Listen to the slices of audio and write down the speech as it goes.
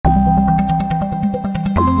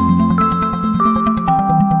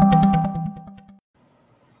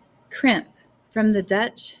Crimp, from the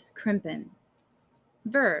Dutch krimpen.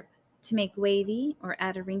 Verb, to make wavy or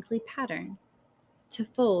add a wrinkly pattern. To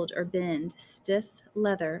fold or bend stiff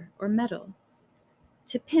leather or metal.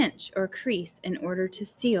 To pinch or crease in order to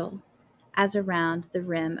seal, as around the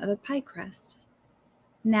rim of a pie crust.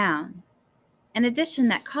 Noun, an addition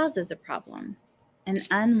that causes a problem, an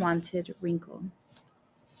unwanted wrinkle.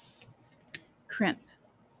 Crimp.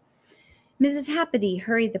 Mrs. Happity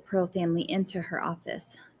hurried the Pearl family into her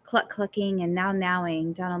office, clucking and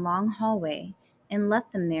now-nowing down a long hallway, and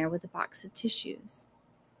left them there with a box of tissues.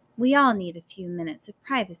 "We all need a few minutes of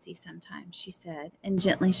privacy sometimes," she said, and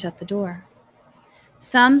gently shut the door.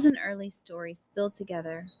 Sums and early stories spilled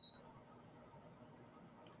together,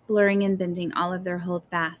 blurring and bending all of their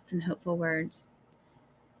hold-fasts and hopeful words.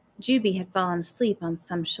 Juby had fallen asleep on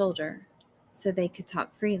Sum's shoulder, so they could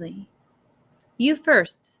talk freely. "You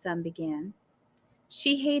first," Sum began.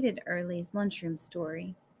 She hated Early's lunchroom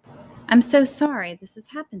story. "I'm so sorry this has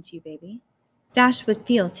happened to you, baby. Dash would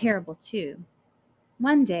feel terrible, too.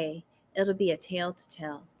 One day, it'll be a tale to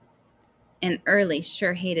tell." And Early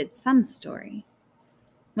sure hated Sum's story.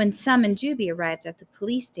 When Sum and Juby arrived at the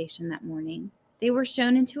police station that morning, they were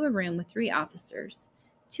shown into a room with 3 officers,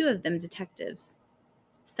 2 of them detectives.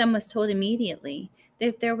 Sum was told immediately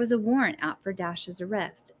that there was a warrant out for Dash's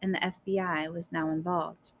arrest, and the FBI was now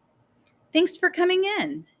involved. "Thanks for coming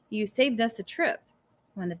in. You saved us a trip,"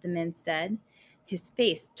 one of the men said, his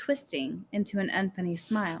face twisting into an unfunny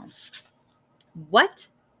smile. "What?"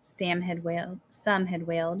 Sum had wailed.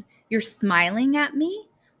 "You're smiling at me?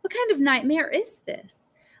 What kind of nightmare is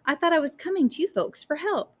this? I thought I was coming to you folks for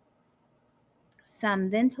help." Sum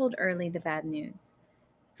then told Early the bad news.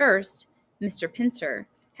 First, Mr. Pincer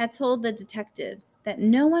had told the detectives that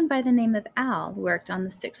no one by the name of Al worked on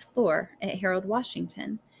the 6th floor at Harold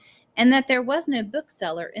Washington, and that there was no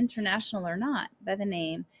bookseller, international or not, by the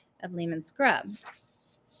name of Lehman Scrub.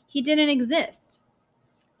 He didn't exist.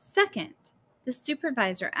 Second, the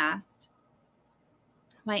supervisor asked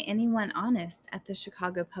why anyone honest at the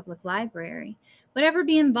Chicago Public Library would ever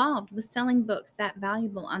be involved with selling books that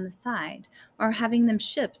valuable on the side or having them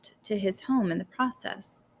shipped to his home in the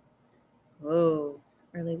process. "Whoa,"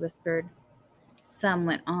 Early whispered. Sum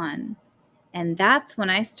went on. "And that's when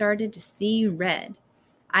I started to see red.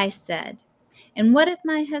 I said, and what if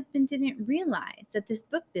my husband didn't realize that this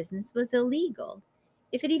book business was illegal?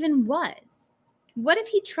 If it even was? What if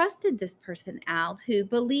he trusted this person, Al, who,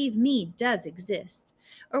 believe me, does exist?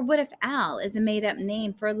 Or what if Al is a made-up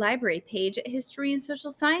name for a library page at History and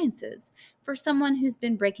Social Sciences, for someone who's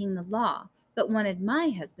been breaking the law, but wanted my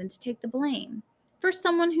husband to take the blame, for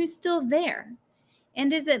someone who's still there?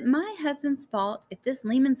 And is it my husband's fault if this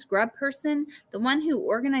Lehman Scrub person, the one who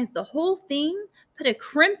organized the whole thing, put a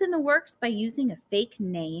crimp in the works by using a fake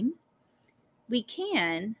name?" "We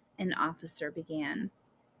can," an officer began,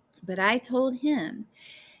 but I told him,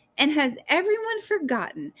 "And has everyone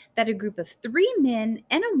forgotten that a group of 3 men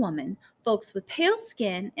and a woman, folks with pale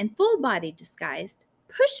skin and full body disguised,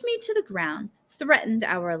 pushed me to the ground, threatened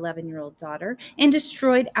our 11-year-old daughter, and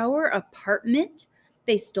destroyed our apartment?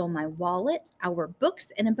 They stole my wallet, our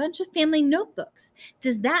books, and a bunch of family notebooks.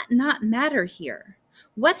 Does that not matter here?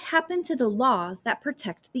 What happened to the laws that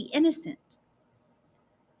protect the innocent?"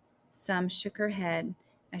 Sum shook her head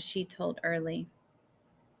as she told Early.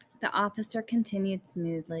 The officer continued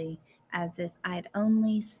smoothly, as if I'd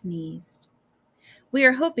only sneezed. "We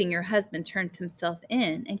are hoping your husband turns himself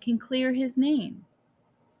in and can clear his name."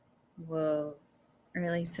 "Whoa,"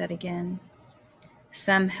 Early said again.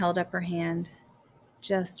 Sum held up her hand.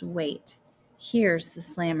 "Just wait. Here's the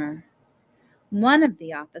slammer." One of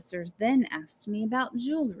the officers then asked me about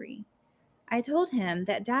jewelry. I told him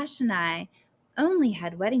that Dash and I only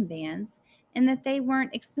had wedding bands and that they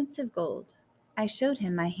weren't expensive gold. I showed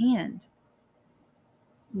him my hand.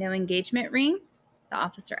 "No engagement ring?" the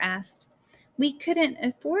officer asked. "We couldn't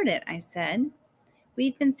afford it," I said.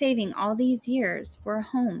 "We've been saving all these years for a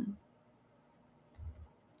home."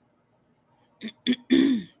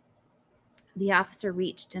 The officer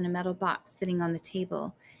reached in a metal box sitting on the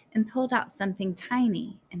table and pulled out something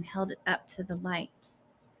tiny and held it up to the light.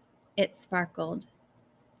 It sparkled.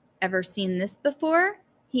 "Ever seen this before?"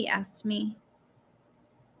 he asked me.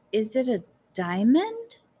 "Is it a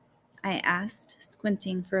diamond?" I asked,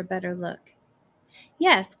 squinting for a better look.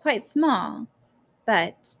 "Yes, quite small,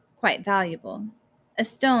 but quite valuable. A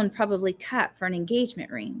stone probably cut for an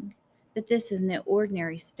engagement ring, but this is no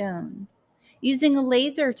ordinary stone. Using a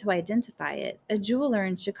laser to identify it, a jeweler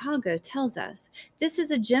in Chicago tells us this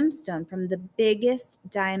is a gemstone from the biggest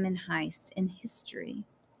diamond heist in history.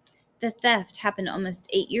 The theft happened almost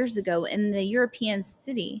 8 years ago in the European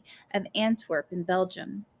city of Antwerp in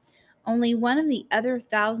Belgium. Only one of the other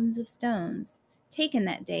thousands of stones taken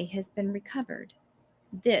that day has been recovered.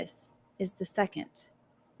 This is the second.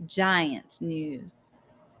 Giant news.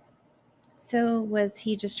 So, was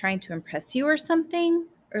he just trying to impress you or something?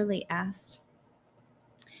 Early asked.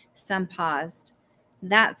 Some paused.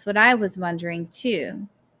 That's what I was wondering, too.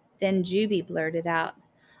 Then Juby blurted out,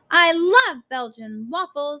 I love Belgian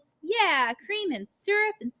waffles. Yeah, cream and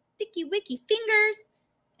syrup and sticky wicky fingers.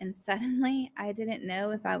 And suddenly, I didn't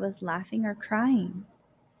know if I was laughing or crying.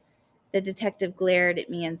 The detective glared at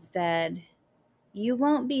me and said, You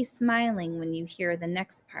won't be smiling when you hear the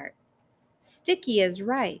next part. Sticky is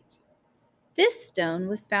right. This stone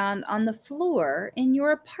was found on the floor in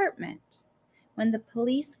your apartment. When the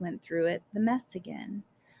police went through it, the mess again.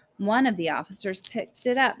 One of the officers picked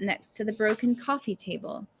it up next to the broken coffee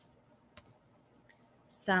table.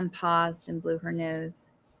 Some paused and blew her nose.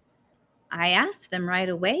 I asked them right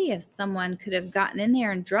away if someone could have gotten in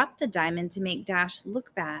there and dropped the diamond to make Dash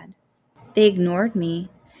look bad. They ignored me.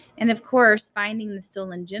 And of course, finding the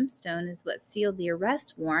stolen gemstone is what sealed the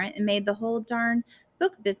arrest warrant and made the whole darn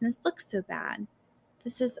book business look so bad.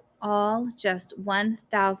 This is all just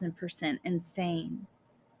 1,000% insane.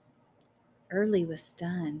 Early was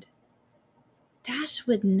stunned. Dash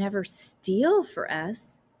would never steal for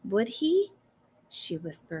us, would he? She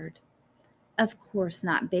whispered. Of course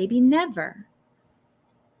not, baby, never.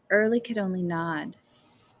 Early could only nod,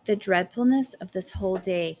 the dreadfulness of this whole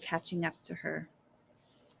day catching up to her.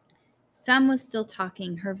 Sam was still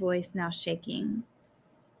talking, her voice now shaking.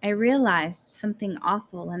 I realized something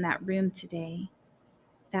awful in that room today.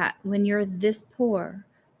 That when you're this poor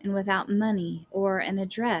and without money or an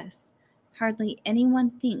address, hardly anyone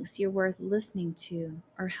thinks you're worth listening to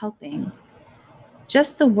or helping.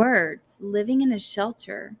 Just the words, living in a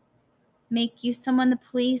shelter, make you someone the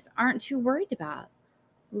police aren't too worried about,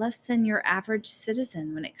 less than your average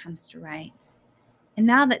citizen when it comes to rights. And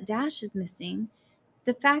now that Dash is missing,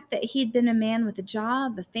 the fact that he'd been a man with a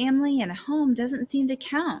job, a family, and a home doesn't seem to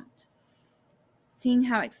count. Seeing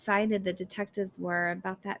how excited the detectives were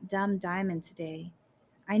about that dumb diamond today,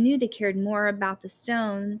 I knew they cared more about the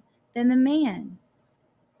stone than the man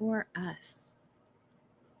or us.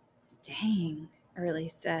 Dang, Early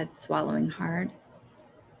said, swallowing hard.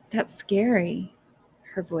 That's scary.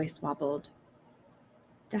 Her voice wobbled.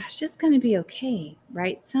 Dash is going to be okay,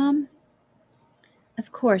 right, Sam?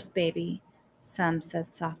 Of course, baby, Sam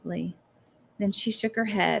said softly. Then she shook her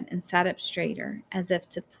head and sat up straighter, as if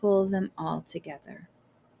to pull them all together.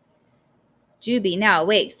 Juby, now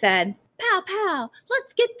awake, said, Pow, pow,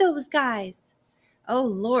 let's get those guys. Oh,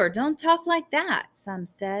 Lord, don't talk like that, Sam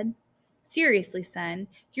said. Seriously, son,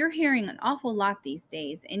 you're hearing an awful lot these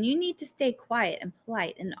days, and you need to stay quiet and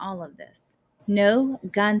polite in all of this. No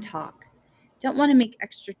gun talk. Don't want to make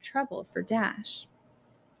extra trouble for Dash.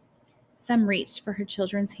 Sam reached for her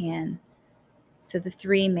children's hand, so the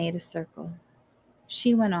three made a circle.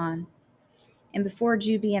 She went on. And before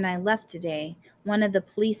Juby and I left today, one of the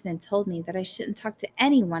policemen told me that I shouldn't talk to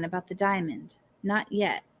anyone about the diamond. Not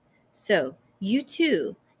yet. So, you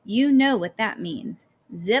too, you know what that means.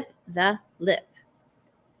 Zip the lip.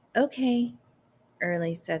 Okay,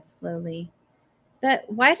 Early said slowly. But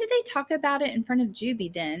why did they talk about it in front of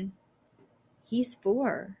Juby then? He's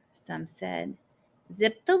 4, Sam said.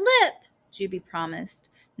 Zip the lip, Juby promised,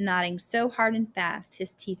 nodding so hard and fast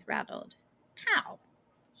his teeth rattled. Pow!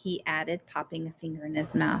 He added, popping a finger in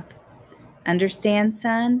his mouth. Understand,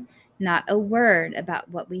 son? Not a word about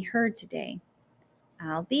what we heard today.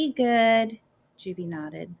 I'll be good, Juby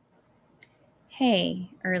nodded. Hey,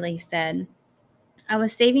 Early said. I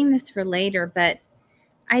was saving this for later, but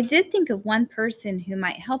I did think of one person who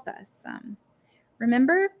might help us.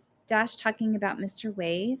 Remember Dash talking about Mr.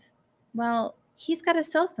 Wave? Well, he's got a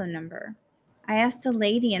cell phone number. I asked a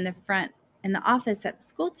lady in the office at the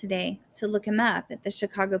school today to look him up at the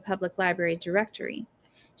Chicago Public Library directory.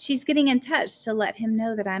 She's getting in touch to let him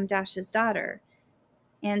know that I'm Dash's daughter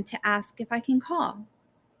and to ask if I can call.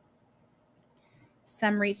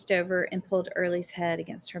 Sam reached over and pulled Early's head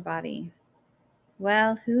against her body.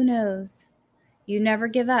 Well, who knows? You never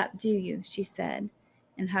give up, do you? She said,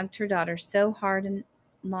 and hugged her daughter so hard and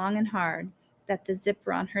long and hard that the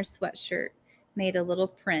zipper on her sweatshirt made a little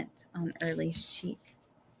print on Early's cheek.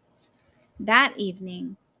 That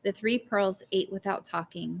evening, the 3 Pearls ate without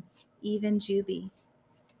talking, even Juby.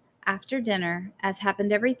 After dinner, as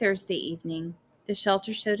happened every Thursday evening, the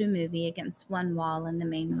shelter showed a movie against one wall in the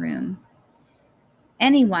main room.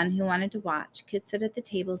 Anyone who wanted to watch could sit at the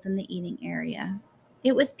tables in the eating area.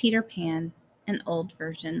 It was Peter Pan, an old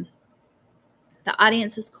version. The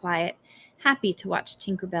audience was quiet, happy to watch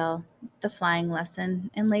Tinkerbell, the flying lesson,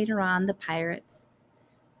 and later on, the pirates.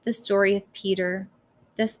 The story of Peter,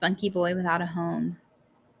 the spunky boy without a home,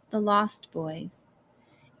 the lost boys.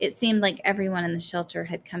 It seemed like everyone in the shelter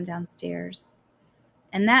had come downstairs.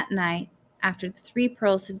 And that night, after the three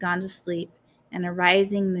pearls had gone to sleep and a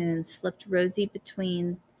rising moon slipped rosy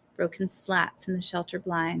between broken slats in the shelter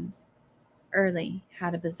blinds, Early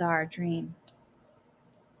had a bizarre dream.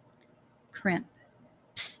 Crimp.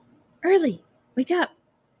 Psst! Early! Wake up!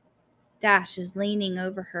 Dash is leaning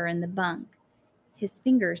over her in the bunk, his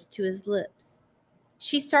fingers to his lips.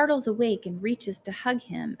 She startles awake and reaches to hug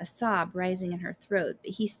him, a sob rising in her throat,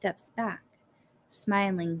 but he steps back.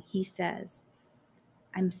 Smiling, he says,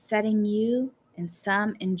 I'm setting you and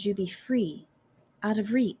Sum and Juby free, out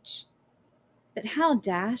of reach. But how,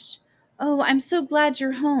 Dash? Oh, I'm so glad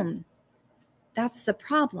you're home. That's the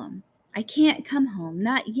problem. I can't come home,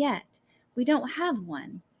 not yet. We don't have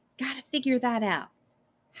one. Gotta figure that out.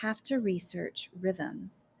 Have to research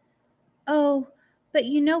rhythms. Oh, but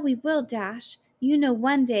you know we will, Dash. You know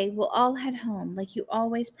one day we'll all head home like you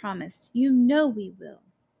always promised. You know we will.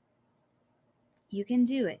 You can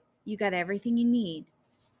do it. You got everything you need.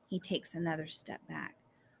 He takes another step back.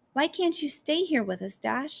 Why can't you stay here with us,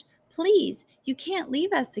 Dash? Please, you can't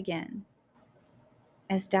leave us again.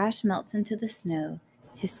 As Dash melts into the snow,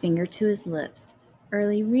 his finger to his lips,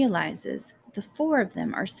 Early realizes the four of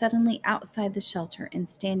them are suddenly outside the shelter and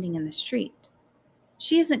standing in the street.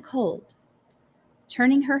 She isn't cold.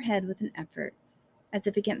 Turning her head with an effort, as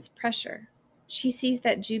if against pressure, she sees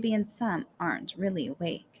that Juby and Sum aren't really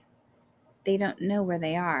awake. They don't know where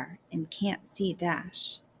they are and can't see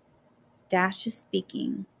Dash. Dash is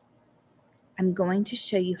speaking. I'm going to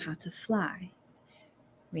show you how to fly.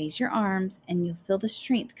 Raise your arms and you'll feel the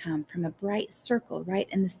strength come from a bright circle right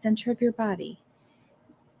in the center of your body.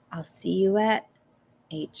 I'll see you at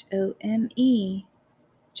Home.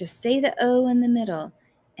 Just say the O in the middle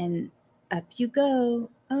and up you go.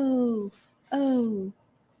 Oh, oh.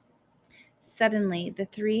 Suddenly, the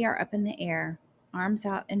three are up in the air, arms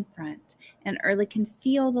out in front, and Early can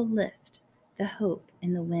feel the lift, the hope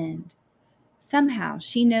in the wind. Somehow,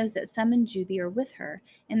 she knows that Sum and Juby are with her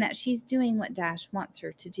and that she's doing what Dash wants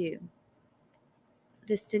her to do.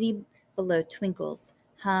 The city below twinkles,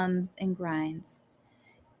 hums, and grinds.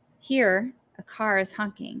 Here, a car is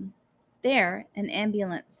honking. There, an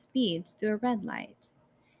ambulance speeds through a red light.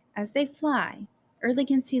 As they fly, Early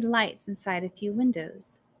can see lights inside a few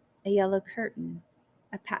windows, a yellow curtain,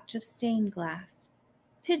 a patch of stained glass,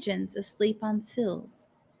 pigeons asleep on sills,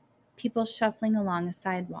 people shuffling along a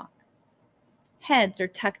sidewalk. Heads are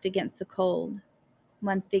tucked against the cold.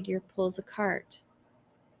 One figure pulls a cart.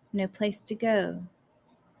 No place to go.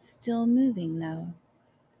 Still moving, though,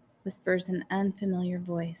 whispers an unfamiliar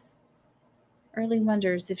voice. Early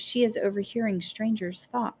wonders if she is overhearing strangers'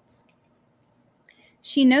 thoughts.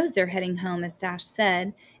 She knows they're heading home, as Dash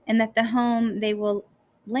said, and that the home they will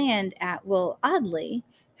land at will, oddly,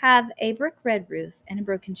 have a brick red roof and a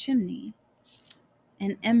broken chimney.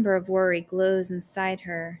 An ember of worry glows inside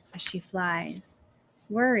her as she flies.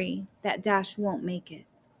 Worry that Dash won't make it.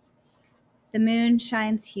 The moon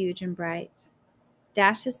shines huge and bright.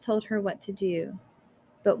 Dash has told her what to do.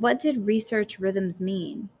 But what did research rhythms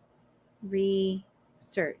mean?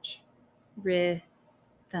 Research. Rhythms.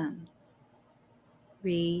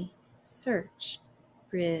 Research.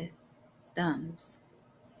 Rhythms.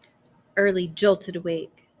 Early jolted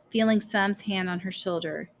awake, feeling Sum's hand on her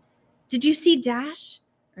shoulder. Did you see Dash?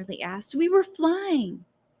 Early asked. We were flying.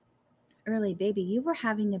 Early, baby, you were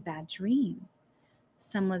having a bad dream.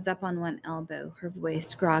 Sum was up on one elbow, her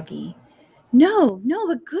voice groggy. No,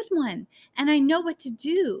 a good one, and I know what to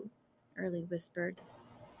do, Early whispered.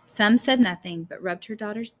 Sum said nothing but rubbed her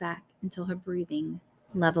daughter's back until her breathing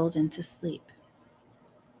leveled into sleep.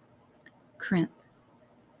 Crimp.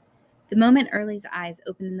 The moment Early's eyes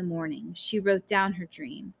opened in the morning, she wrote down her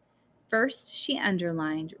dream. First, she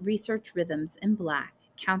underlined research rhythms in black,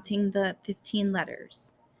 counting the 15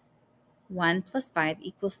 letters. 1 + 5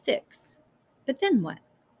 = 6. But then what?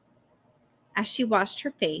 As she washed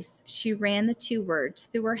her face, she ran the two words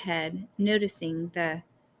through her head, noticing the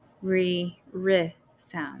r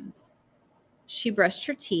sounds. She brushed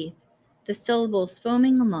her teeth, the syllables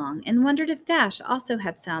foaming along, and wondered if Dash also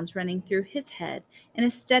had sounds running through his head in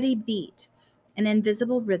a steady beat, an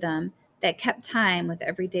invisible rhythm that kept time with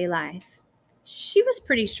everyday life. She was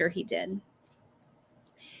pretty sure he did.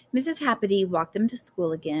 Mrs. Happity walked them to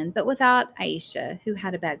school again, but without Aisha, who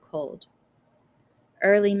had a bad cold.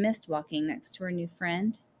 Early missed walking next to her new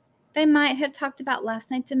friend. They might have talked about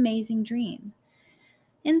last night's amazing dream.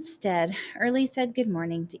 Instead, Early said good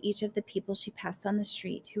morning to each of the people she passed on the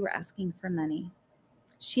street who were asking for money.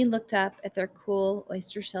 She looked up at their cool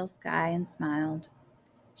oyster shell sky and smiled.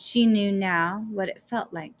 She knew now what it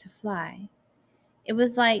felt like to fly. It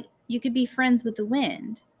was like you could be friends with the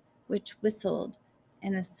wind, which whistled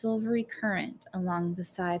in a silvery current along the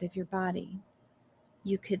side of your body.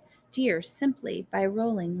 You could steer simply by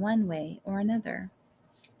rolling one way or another.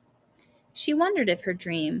 She wondered if her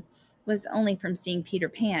dream was only from seeing Peter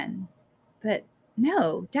Pan. But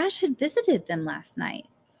no, Dash had visited them last night.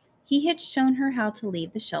 He had shown her how to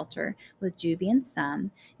leave the shelter with Juby and Sum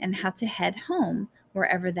and how to head home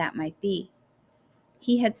wherever that might be.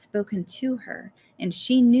 He had spoken to her, and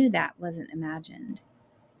she knew that wasn't imagined.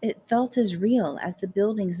 It felt as real as the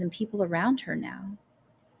buildings and people around her now.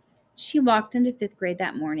 She walked into 5th grade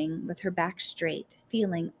that morning with her back straight,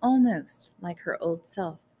 feeling almost like her old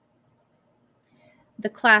self. The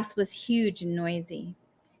class was huge and noisy.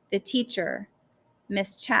 The teacher,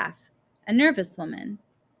 Miss Chaff, a nervous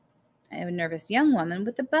young woman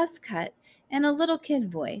with a buzz cut and a little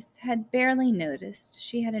kid voice, had barely noticed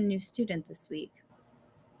she had a new student this week.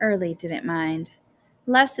 Early didn't mind.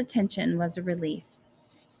 Less attention was a relief.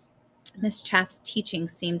 Miss Chaff's teaching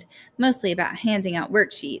seemed mostly about handing out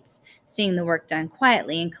worksheets, seeing the work done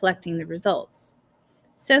quietly, and collecting the results.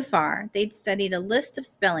 So far, they'd studied a list of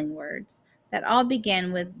spelling words that all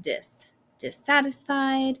began with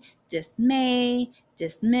dissatisfied, dismay,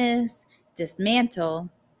 dismiss, dismantle,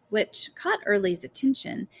 which caught Early's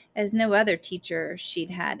attention, as no other teacher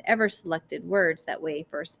she'd had ever selected words that way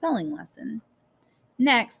for a spelling lesson.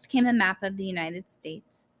 Next came a map of the United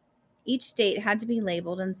States. Each state had to be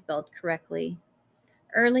labeled and spelled correctly.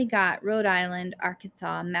 Early got Rhode Island,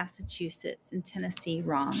 Arkansas, Massachusetts, and Tennessee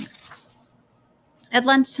wrong. At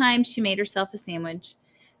lunchtime, she made herself a sandwich,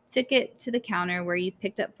 took it to the counter where you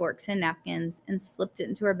picked up forks and napkins, and slipped it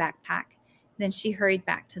into her backpack. Then she hurried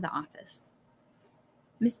back to the office.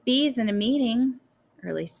 Miss B's in a meeting.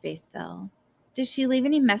 Early's face fell. Did she leave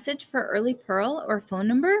any message for Early Pearl or phone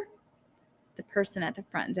number? The person at the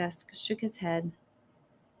front desk shook his head.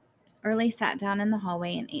 Early sat down in the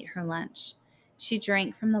hallway and ate her lunch. She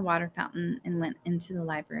drank from the water fountain and went into the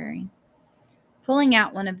library. Pulling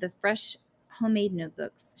out one of the fresh homemade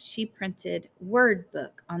notebooks, she printed Word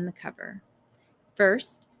Book on the cover.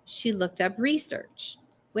 First, she looked up research,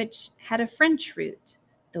 which had a French root,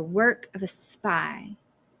 the work of a spy.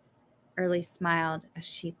 Early smiled as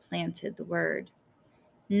she planted the word.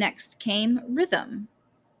 Next came rhythm,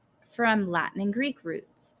 from Latin and Greek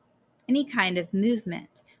roots, any kind of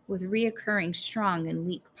movement with reoccurring strong and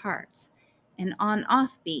weak parts, an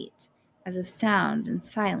on-off beat as of sound and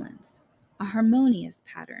silence, a harmonious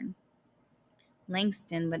pattern.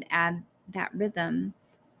 Langston would add that rhythm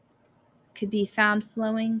could be found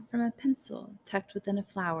flowing from a pencil tucked within a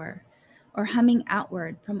flower, or humming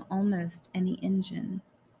outward from almost any engine.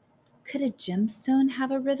 Could a gemstone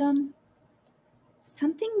have a rhythm?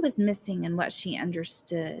 Something was missing in what she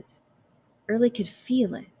understood. Early could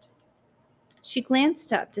feel it. She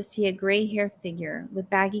glanced up to see a gray-haired figure with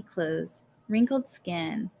baggy clothes, wrinkled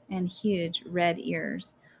skin, and huge red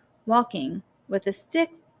ears, walking with a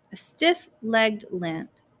stiff-legged limp,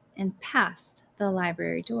 and past the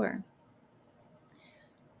library door.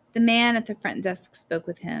 The man at the front desk spoke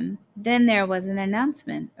with him. Then there was an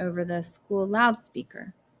announcement over the school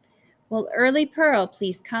loudspeaker. Will Early Pearl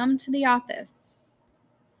please come to the office?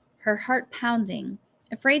 Her heart pounding,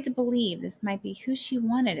 afraid to believe this might be who she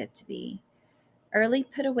wanted it to be. Early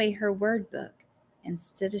put away her word book and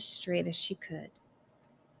stood as straight as she could.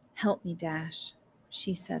 Help me, Dash,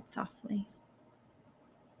 she said softly.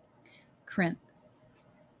 Crimp.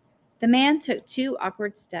 The man took 2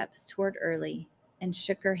 awkward steps toward Early and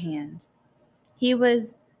shook her hand. He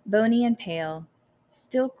was bony and pale,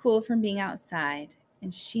 still cool from being outside,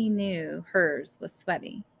 and she knew hers was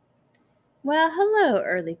sweaty. Well, hello,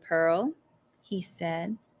 Early Pearl, he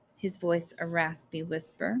said, his voice a raspy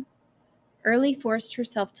whisper. Early forced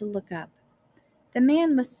herself to look up. The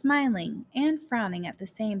man was smiling and frowning at the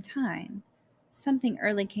same time. Something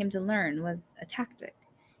Early came to learn was a tactic.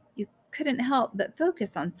 You couldn't help but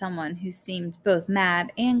focus on someone who seemed both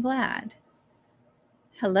mad and glad.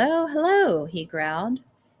 Hello, hello, he growled,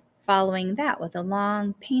 following that with a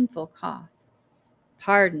long, painful cough.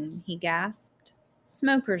 Pardon, he gasped.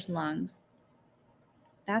 Smoker's lungs.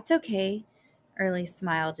 That's okay, Early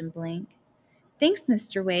smiled and blinked. Thanks,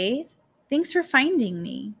 Mr. Wave. Thanks for finding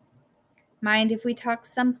me. Mind if we talk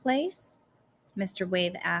someplace? Mr.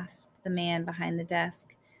 Wave asked the man behind the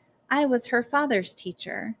desk. I was her father's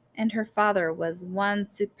teacher, and her father was one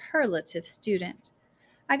superlative student.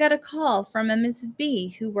 I got a call from a Mrs.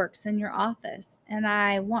 B who works in your office, and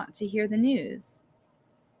I want to hear the news.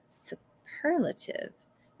 Superlative,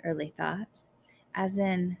 Early thought, as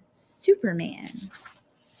in Superman.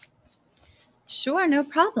 Sure, no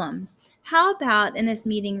problem. How about in this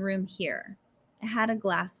meeting room here? It had a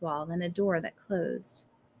glass wall and a door that closed.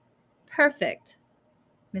 Perfect,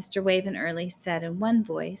 Mr. Wave and Early said in one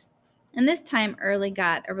voice, and this time Early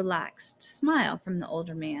got a relaxed smile from the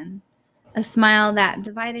older man, a smile that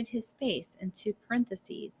divided his face into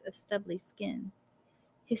parentheses of stubbly skin.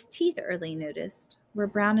 His teeth, Early noticed, were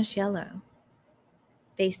brownish yellow.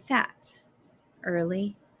 They sat.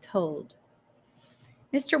 Early told.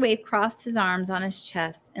 Mr. Wave crossed his arms on his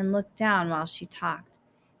chest and looked down while she talked,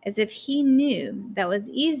 as if he knew that was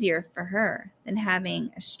easier for her than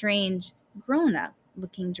having a strange grown-up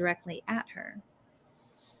looking directly at her.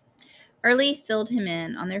 Early filled him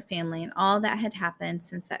in on their family and all that had happened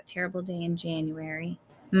since that terrible day in January,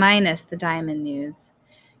 minus the diamond news.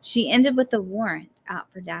 She ended with the warrant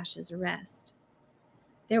out for Dash's arrest.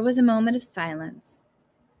 There was a moment of silence.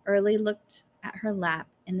 Early looked at her lap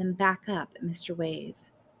and then back up at Mr. Wave.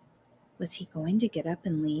 Was he going to get up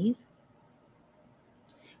and leave?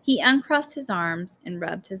 He uncrossed his arms and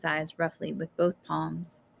rubbed his eyes roughly with both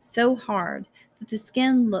palms, so hard that the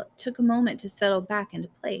skin took a moment to settle back into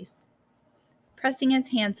place. Pressing his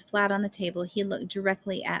hands flat on the table, he looked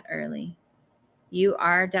directly at Early. You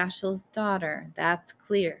are Dashiell's daughter, that's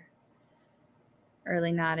clear.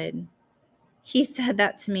 Early nodded. He said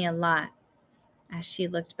that to me a lot. As she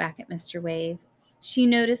looked back at Mr. Wave, she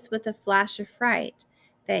noticed with a flash of fright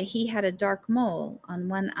that he had a dark mole on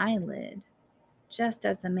one eyelid, just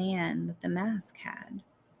as the man with the mask had.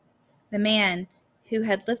 The man who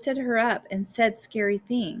had lifted her up and said scary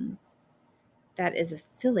things. That is a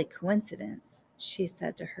silly coincidence, she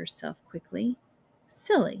said to herself quickly.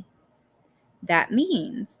 Silly. That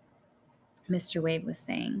means, Mr. Wave was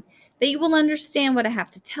saying, that you will understand what I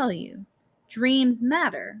have to tell you. Dreams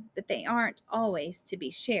matter, but they aren't always to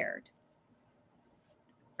be shared.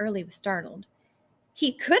 Early was startled.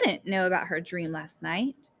 He couldn't know about her dream last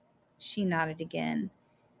night. She nodded again.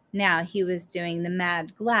 Now he was doing the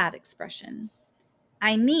mad glad expression.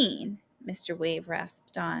 I mean, Mr. Wave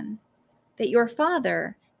rasped on, that your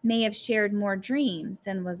father may have shared more dreams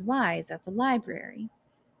than was wise at the library.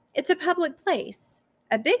 It's a public place,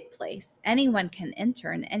 a big place. Anyone can enter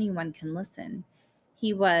and anyone can listen. He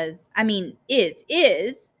is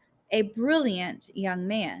a brilliant young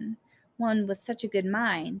man, one with such a good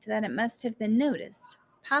mind that it must have been noticed,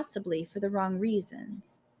 possibly for the wrong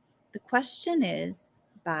reasons. The question is,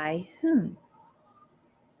 by whom?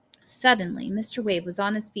 Suddenly, Mr. Wave was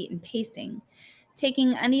on his feet and pacing,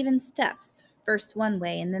 taking uneven steps, first one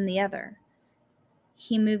way and then the other.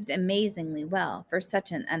 He moved amazingly well for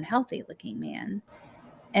such an unhealthy-looking man,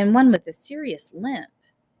 and one with a serious limp.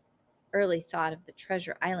 Early thought of the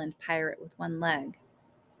Treasure Island pirate with one leg.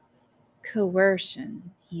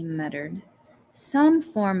 Coercion, he muttered. Some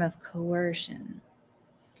form of coercion.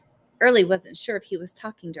 Early wasn't sure if he was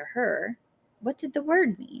talking to her. What did the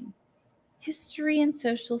word mean? History and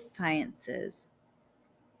social sciences.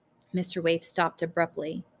 Mr. Wave stopped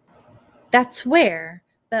abruptly. That's where,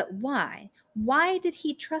 but why? Why did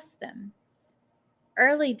he trust them?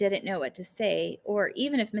 Early didn't know what to say, or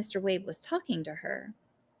even if Mr. Wave was talking to her.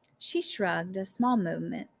 She shrugged a small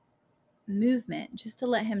movement just to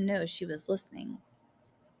let him know she was listening.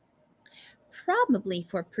 Probably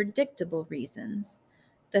for predictable reasons.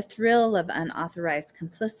 The thrill of unauthorized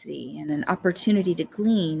complicity and an opportunity to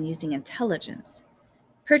glean using intelligence.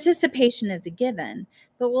 Participation is a given,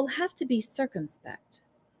 but we'll have to be circumspect,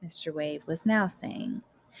 Mr. Wave was now saying.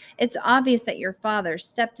 It's obvious that your father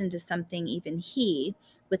stepped into something even he,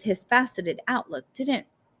 with his faceted outlook, didn't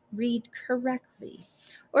read correctly.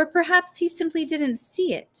 Or perhaps he simply didn't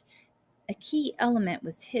see it. A key element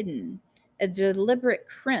was hidden, a deliberate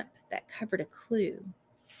crimp that covered a clue,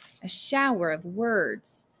 a shower of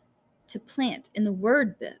words to plant in the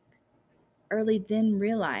word book. Early then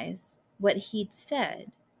realized what he'd said.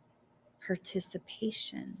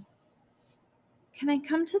 Participation. Can I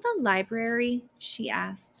come to the library? She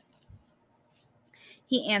asked.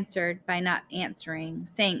 He answered by not answering,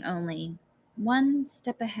 saying only, one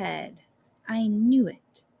step ahead. I knew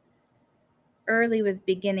it. Early was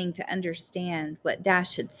beginning to understand what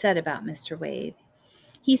Dash had said about Mr. Wave.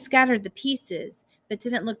 He scattered the pieces, but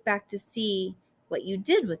didn't look back to see what you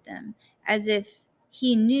did with them, as if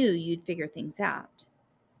he knew you'd figure things out.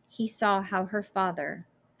 He saw how her father,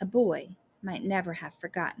 a boy, might never have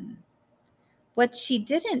forgotten. What she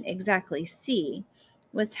didn't exactly see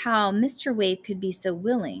was how Mr. Wave could be so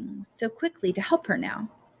willing, so quickly to help her now.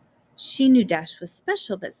 She knew Dash was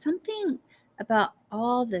special, but something about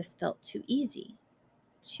all this felt too easy,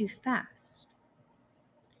 too fast.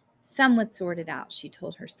 Some would sort it out, she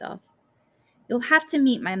told herself. You'll have to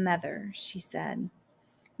meet my mother, she said.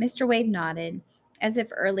 Mr. Wave nodded, as if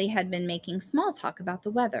Early had been making small talk about the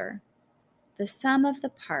weather. The sum of the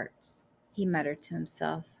parts, he muttered to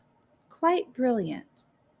himself. Quite brilliant.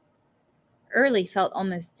 Early felt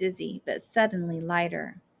almost dizzy, but suddenly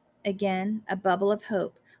lighter. Again, a bubble of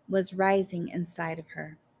hope was rising inside of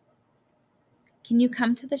her. Can you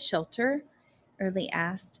come to the shelter? Early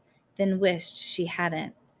asked, then wished she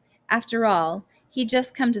hadn't. After all, he'd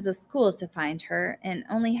just come to the school to find her and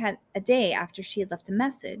only had a day after she had left a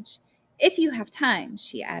message. If you have time,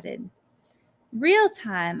 she added. Real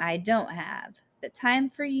time I don't have, but time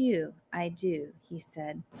for you I do, he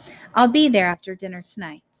said. I'll be there after dinner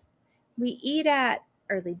tonight. We eat at,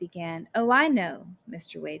 Early began. Oh, I know,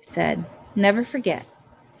 Mr. Wave said. Never forget.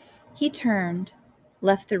 He turned,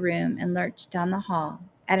 left the room, and lurched down the hall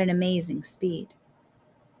at an amazing speed.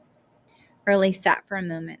 Early sat for a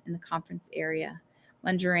moment in the conference area,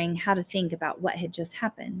 wondering how to think about what had just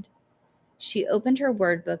happened. She opened her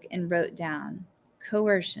word book and wrote down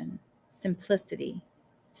coercion, simplicity,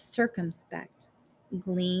 circumspect,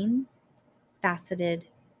 glean, faceted,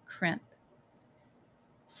 crimp.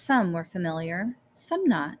 Some were familiar, some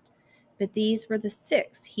not, but these were the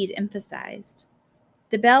 6 he'd emphasized.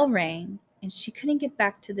 The bell rang, and she couldn't get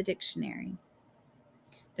back to the dictionary.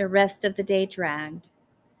 The rest of the day dragged.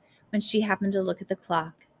 When she happened to look at the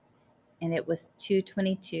clock, and it was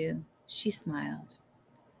 2:22, she smiled.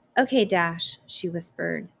 Okay, Dash, she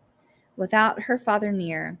whispered. Without her father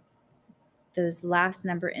near, those last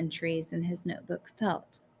number entries in his notebook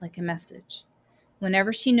felt like a message.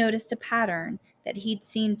 Whenever she noticed a pattern that he'd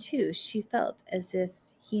seen too, she felt as if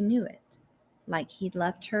he knew it, like he'd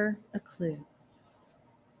left her a clue.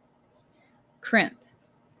 Crimp.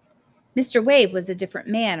 Mr. Wave was a different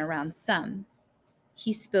man around some.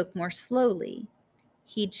 He spoke more slowly.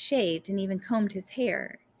 He'd shaved and even combed his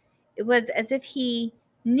hair. It was as if he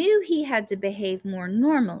knew he had to behave more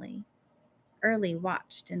normally. Early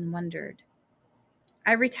watched and wondered.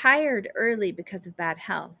 I retired early because of bad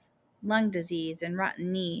health, lung disease, and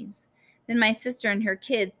rotten knees. Then my sister and her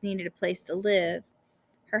kids needed a place to live.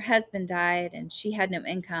 Her husband died, and she had no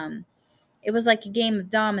income. It was like a game of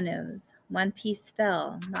dominoes. One piece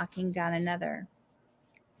fell, knocking down another.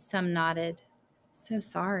 Some nodded. So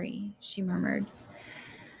sorry, she murmured.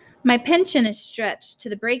 My pension is stretched to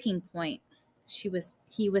the breaking point,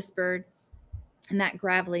 he whispered in that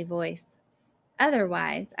gravelly voice.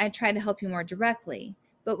 Otherwise, I'd try to help you more directly,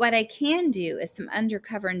 but what I can do is some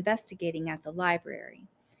undercover investigating at the library.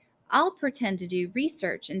 I'll pretend to do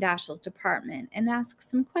research in Dashiell's department and ask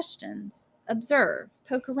some questions, observe,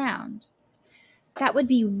 poke around. That would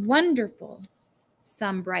be wonderful.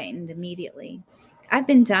 Some brightened immediately. I've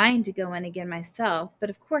been dying to go in again myself, but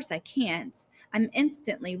of course I can't. I'm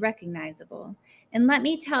instantly recognizable. And let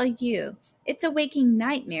me tell you, it's a waking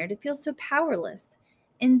nightmare to feel so powerless,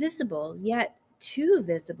 invisible, yet too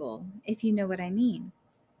visible, if you know what I mean.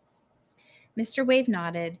 Mr. Wave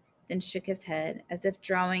nodded, then shook his head as if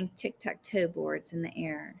drawing tic-tac-toe boards in the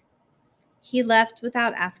air. He left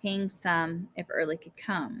without asking Some if Early could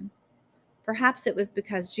come. Perhaps it was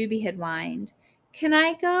because Juby had whined, Can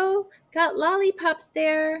I go? Got lollipops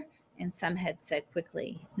there? And Some had said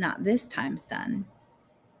quickly, Not this time, son.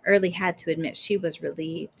 Early had to admit she was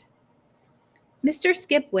relieved. Mr.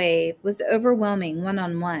 Skip Wave was overwhelming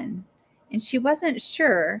one-on-one, and she wasn't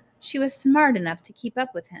sure she was smart enough to keep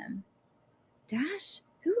up with him. Dash,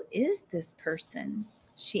 who is this person?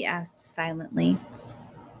 She asked silently.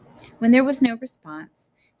 When there was no response,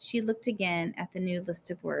 she looked again at the new list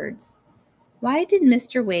of words. Why did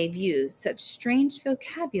Mr. Wave use such strange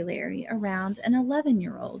vocabulary around an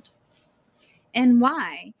 11-year-old? And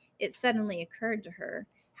why, it suddenly occurred to her,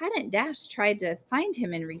 hadn't Dash tried to find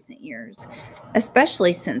him in recent years,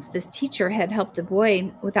 especially since this teacher had helped a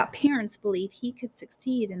boy without parents believe he could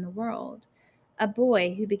succeed in the world, a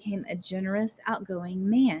boy who became a generous, outgoing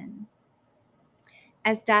man.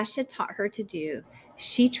 As Dash had taught her to do,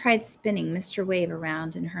 she tried spinning Mr. Wave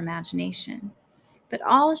around in her imagination, but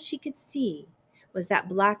all she could see was that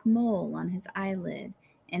black mole on his eyelid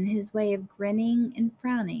and his way of grinning and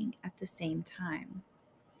frowning at the same time.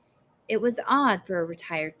 It was odd for a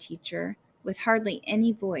retired teacher with hardly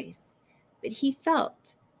any voice, but he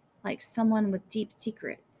felt like someone with deep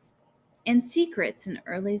secrets. And secrets in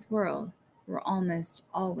Early's world were almost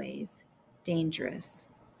always dangerous.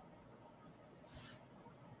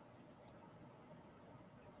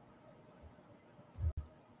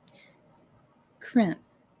 Crimp.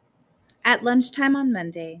 At lunchtime on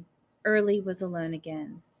Monday, Early was alone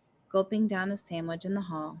again. Gulping down a sandwich in the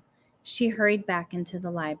hall, she hurried back into the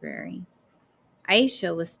library.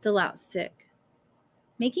 Aisha was still out sick.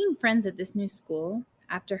 Making friends at this new school,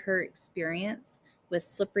 after her experience, with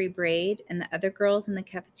Slippery Braid and the other girls in the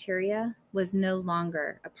cafeteria was no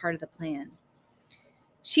longer a part of the plan.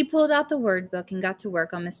 She pulled out the word book and got to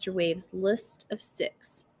work on Mr. Wave's list of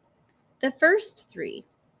 6. The first 3,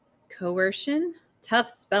 coercion, tough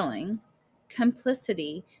spelling,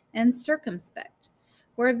 complicity, and circumspect,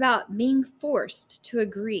 were about being forced to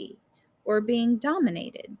agree or being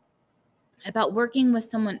dominated, about working with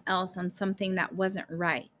someone else on something that wasn't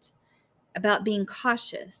right, about being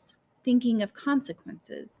cautious, thinking of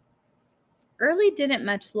consequences. Early didn't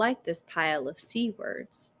much like this pile of C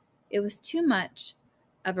words. It was too much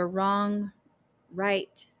of a wrong,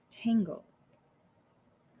 right tangle.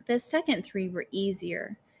 The second 3 were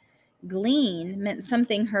easier. Glean meant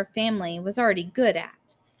something her family was already good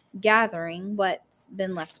at, gathering what's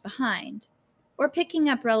been left behind, or picking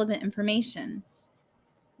up relevant information.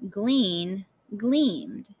 Glean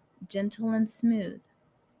gleamed, gentle and smooth.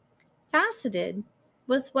 Faceted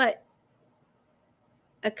was what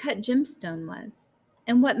a cut gemstone was,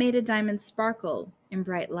 and what made a diamond sparkle in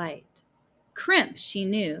bright light. Crimp, she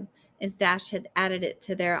knew, as Dash had added it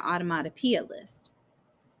to their automatopoeia list.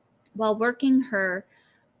 While working her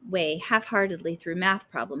way half-heartedly through math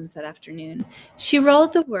problems that afternoon, she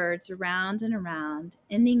rolled the words around and around,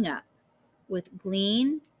 ending up with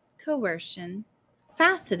glean, coercion,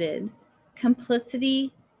 faceted,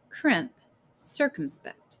 complicity, crimp,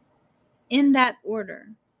 circumspect. In that order,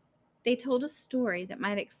 they told a story that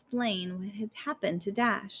might explain what had happened to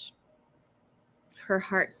Dash. Her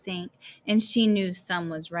heart sank, and she knew some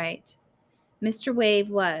was right. Mr. Wave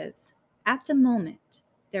was, at the moment,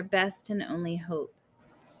 their best and only hope.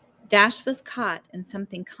 Dash was caught in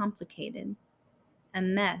something complicated, a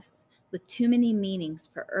mess with too many meanings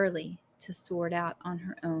for Early to sort out on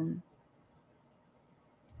her own.